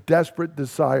has a desperate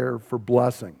desire for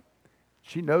blessing.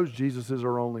 She knows Jesus is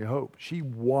her only hope. She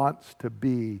wants to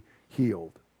be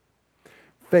healed.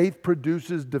 Faith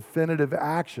produces definitive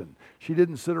action. She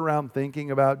didn't sit around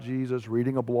thinking about Jesus,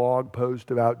 reading a blog post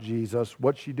about Jesus.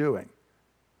 What's she doing?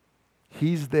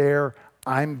 He's there.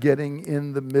 I'm getting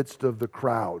in the midst of the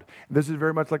crowd. This is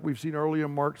very much like we've seen earlier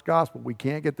in Mark's gospel. We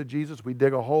can't get to Jesus. We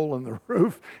dig a hole in the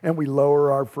roof and we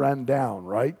lower our friend down,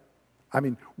 right? I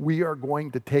mean, we are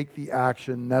going to take the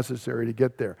action necessary to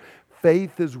get there.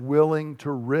 Faith is willing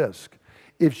to risk.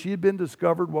 If she had been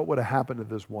discovered, what would have happened to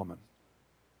this woman?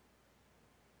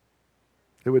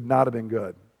 It would not have been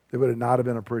good. It would have not have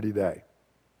been a pretty day.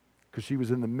 Because she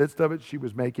was in the midst of it. She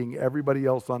was making everybody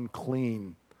else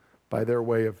unclean by their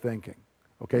way of thinking.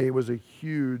 Okay, it was a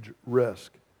huge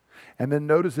risk. And then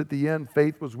notice at the end,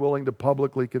 faith was willing to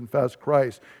publicly confess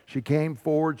Christ. She came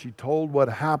forward, she told what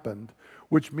happened,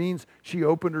 which means she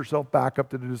opened herself back up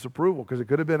to the disapproval, because it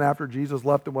could have been after Jesus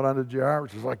left and went on to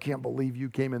Jairus. She's like, I can't believe you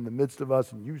came in the midst of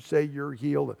us and you say you're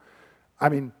healed. I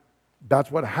mean, that's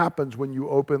what happens when you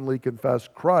openly confess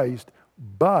Christ,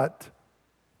 but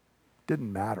it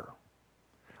didn't matter.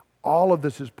 All of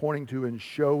this is pointing to and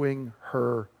showing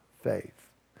her faith.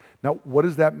 Now, what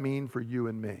does that mean for you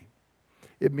and me?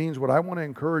 It means what I want to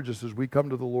encourage us as we come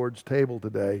to the Lord's table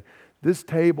today, This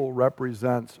table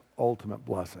represents ultimate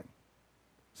blessing,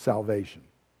 salvation,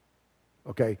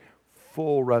 okay?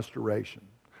 Full restoration,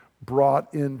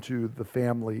 brought into the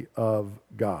family of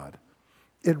God.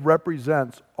 It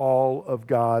represents all of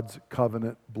God's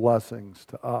covenant blessings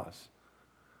to us.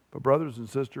 But brothers and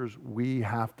sisters, we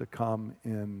have to come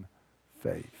in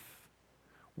faith.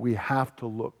 We have to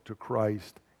look to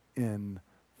Christ in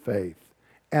faith.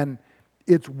 And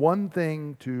it's one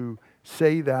thing to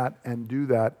say that and do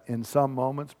that in some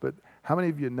moments, but how many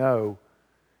of you know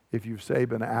if you've, say,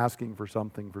 been asking for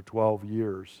something for 12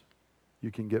 years,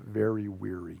 you can get very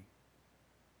weary.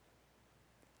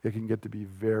 It can get to be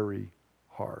very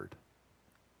hard.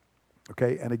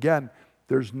 Okay, and again,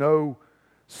 there's no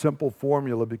simple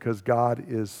formula because God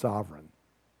is sovereign.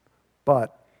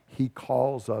 But He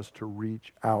calls us to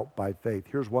reach out by faith.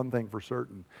 Here's one thing for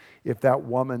certain. If that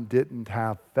woman didn't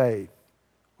have faith,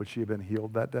 would she have been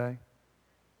healed that day?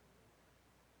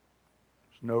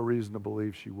 There's no reason to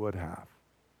believe she would have.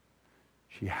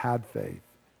 She had faith.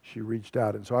 She reached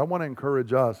out. And so I want to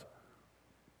encourage us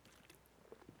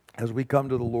as we come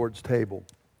to the Lord's table,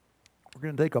 we're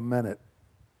going to take a minute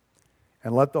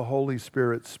and let the Holy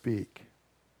Spirit speak.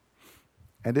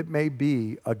 And it may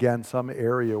be, again, some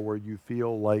area where you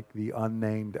feel like the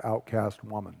unnamed outcast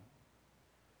woman.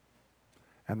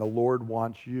 And the Lord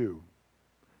wants you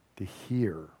to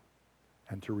hear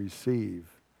and to receive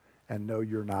and know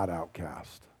you're not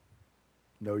outcast.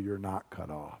 Know you're not cut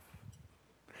off.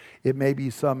 It may be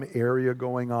some area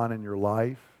going on in your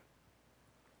life,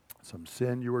 some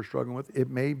sin you are struggling with. It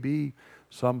may be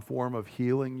some form of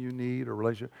healing you need or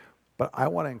relationship. But I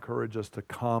want to encourage us to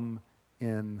come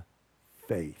in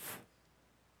faith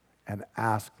and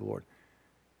ask the Lord.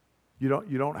 You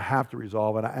don't have to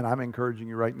resolve it. And I'm encouraging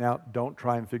you right now, don't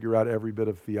try and figure out every bit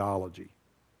of theology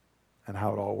and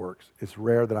how it all works. It's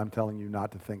rare that I'm telling you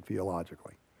not to think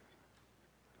theologically.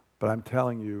 But I'm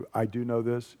telling you, I do know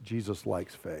this, Jesus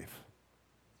likes faith.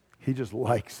 He just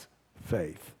likes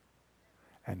faith.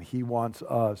 And He wants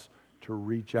us to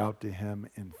reach out to Him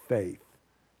in faith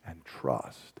and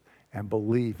trust and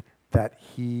believe that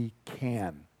He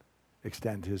can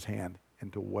extend His hand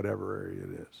into whatever area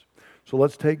it is. So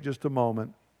let's take just a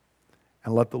moment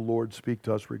and let the Lord speak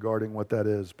to us regarding what that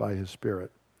is by His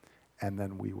Spirit, and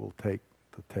then we will take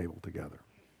the table together.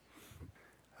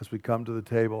 As we come to the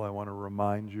table, I want to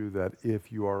remind you that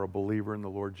if you are a believer in the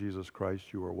Lord Jesus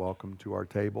Christ, you are welcome to our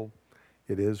table.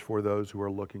 It is for those who are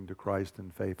looking to Christ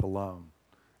in faith alone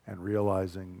and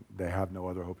realizing they have no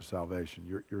other hope of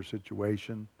salvation. Your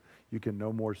situation, you can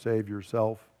no more save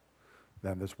yourself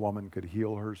than this woman could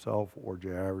heal herself or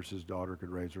Jairus' daughter could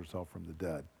raise herself from the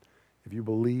dead. If you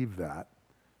believe that,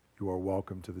 you are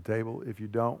welcome to the table. If you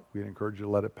don't, we'd encourage you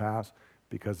to let it pass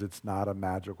because it's not a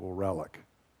magical relic.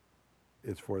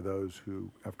 It's for those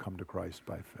who have come to Christ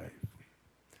by faith.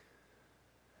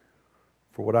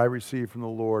 For what I received from the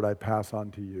Lord, I pass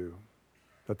on to you,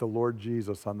 that the Lord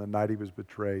Jesus, on the night He was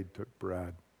betrayed, took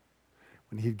bread.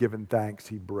 When He'd given thanks,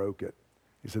 He broke it.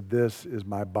 He said, "This is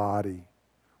my body,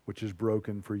 which is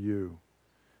broken for you.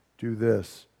 Do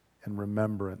this in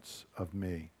remembrance of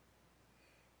me."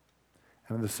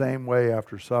 And in the same way,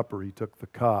 after supper, He took the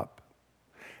cup.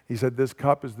 He said, "This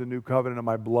cup is the new covenant of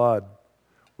my blood,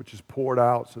 which is poured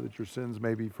out so that your sins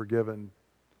may be forgiven.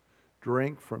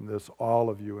 Drink from this, all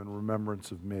of you, in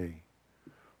remembrance of me.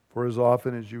 For as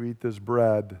often as you eat this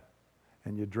bread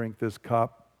and you drink this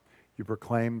cup, you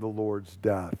proclaim the Lord's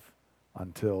death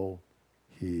until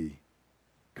He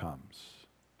comes."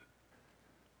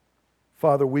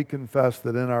 Father, we confess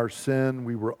that in our sin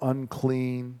we were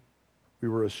unclean, we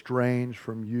were estranged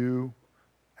from you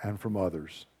and from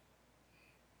others.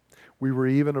 We were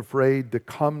even afraid to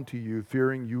come to you,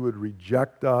 fearing you would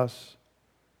reject us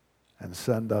and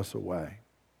send us away.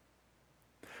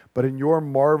 But in your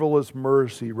marvelous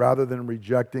mercy, rather than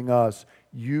rejecting us,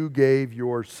 you gave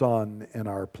your Son in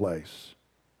our place.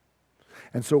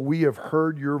 And so we have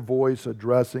heard your voice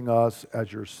addressing us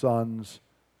as your sons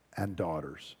and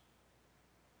daughters.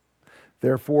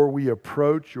 Therefore, we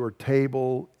approach your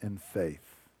table in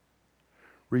faith,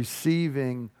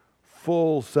 receiving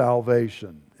full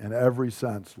salvation in every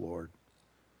sense, Lord,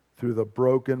 through the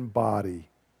broken body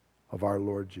of our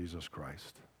Lord Jesus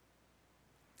Christ.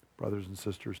 Brothers and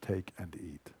sisters, take and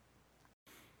eat.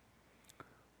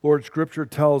 Lord, Scripture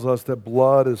tells us that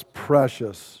blood is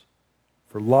precious,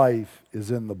 for life is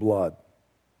in the blood.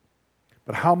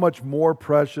 But how much more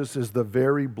precious is the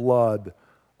very blood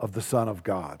of the Son of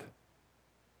God?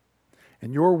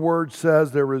 And your word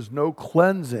says there is no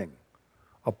cleansing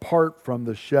apart from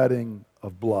the shedding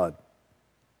of blood.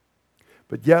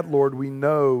 But yet, Lord, we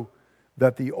know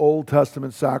that the Old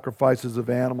Testament sacrifices of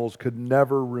animals could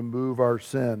never remove our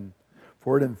sin,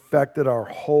 for it infected our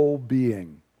whole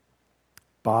being,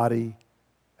 body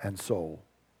and soul.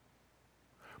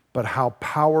 But how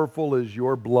powerful is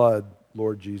your blood,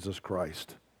 Lord Jesus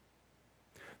Christ.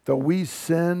 Though we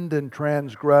sinned and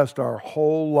transgressed our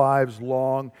whole lives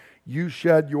long, you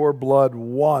shed your blood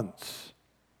once,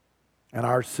 and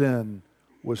our sin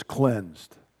was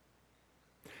cleansed.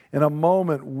 In a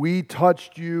moment, we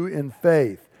touched you in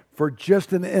faith for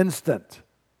just an instant,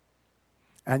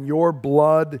 and your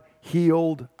blood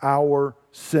healed our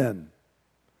sin.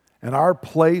 And our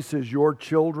place as your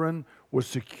children was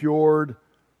secured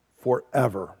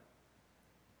forever.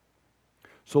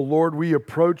 So, Lord, we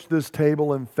approach this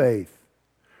table in faith,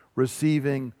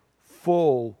 receiving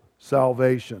full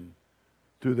salvation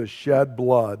through the shed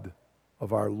blood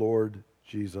of our Lord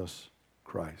Jesus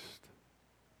Christ.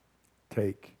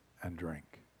 Take and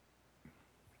drink.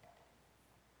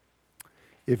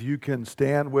 If you can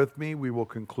stand with me, we will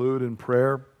conclude in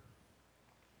prayer.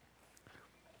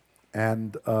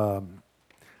 And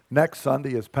next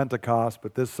Sunday is Pentecost,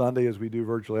 but this Sunday, as we do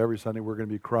virtually every Sunday, we're going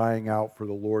to be crying out for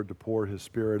the Lord to pour His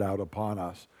Spirit out upon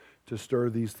us, to stir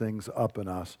these things up in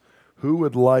us. Who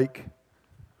would like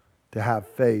to have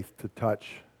faith to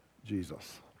touch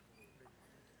Jesus?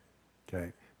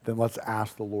 Okay, then let's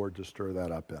ask the Lord to stir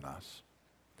that up in us.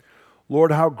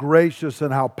 Lord, how gracious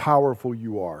and how powerful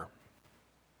you are.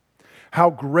 How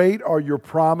great are your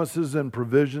promises and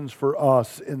provisions for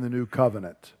us in the new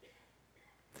covenant.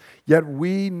 Yet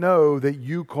we know that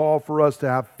you call for us to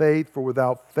have faith, for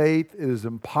without faith it is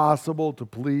impossible to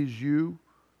please you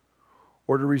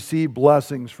or to receive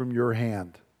blessings from your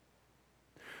hand.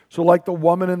 So like the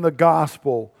woman in the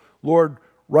gospel, Lord,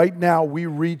 right now we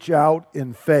reach out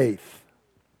in faith,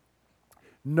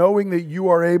 knowing that you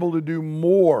are able to do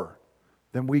more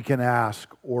than we can ask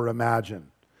or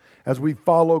imagine. As we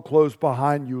follow close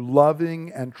behind you, loving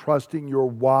and trusting your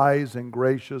wise and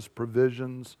gracious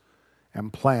provisions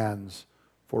and plans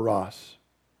for us.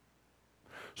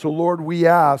 So Lord, we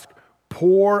ask,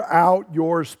 pour out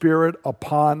your Spirit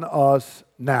upon us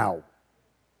now.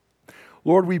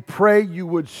 Lord, we pray you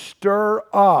would stir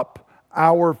up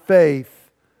our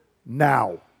faith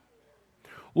now.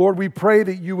 Lord, we pray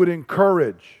that you would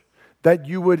encourage, that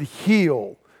you would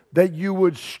heal, that you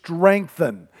would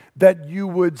strengthen, that you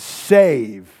would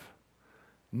save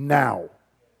now.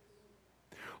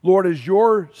 Lord, as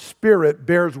your Spirit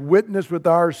bears witness with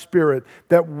our spirit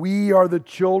that we are the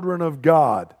children of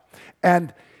God,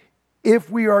 and if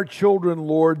we are children,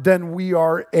 Lord, then we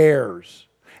are heirs.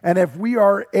 And if we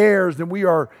are heirs, then we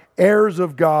are heirs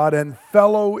of God and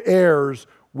fellow heirs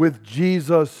with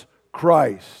Jesus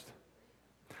Christ.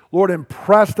 Lord,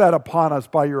 impress that upon us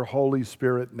by your Holy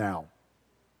Spirit now.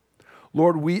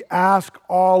 Lord, we ask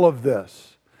all of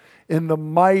this in the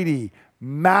mighty,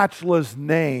 matchless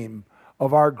name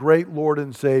of our great Lord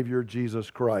and Savior, Jesus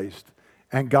Christ.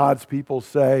 And God's people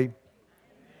say,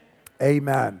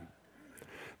 Amen.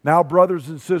 Now, brothers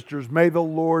and sisters, may the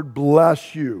Lord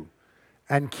bless you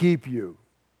and keep you.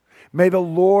 May the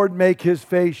Lord make His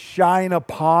face shine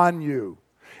upon you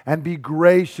and be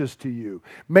gracious to you.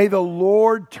 May the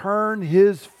Lord turn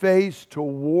His face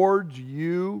towards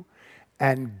you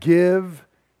and give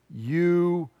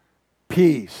you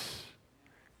peace.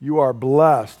 You are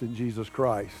blessed in Jesus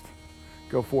Christ.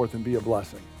 Go forth and be a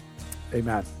blessing.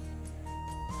 Amen.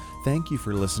 Thank you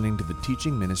for listening to the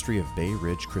teaching ministry of Bay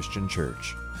Ridge Christian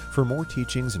Church. For more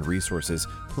teachings and resources,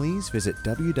 please visit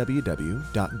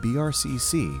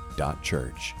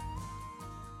www.brcc.church.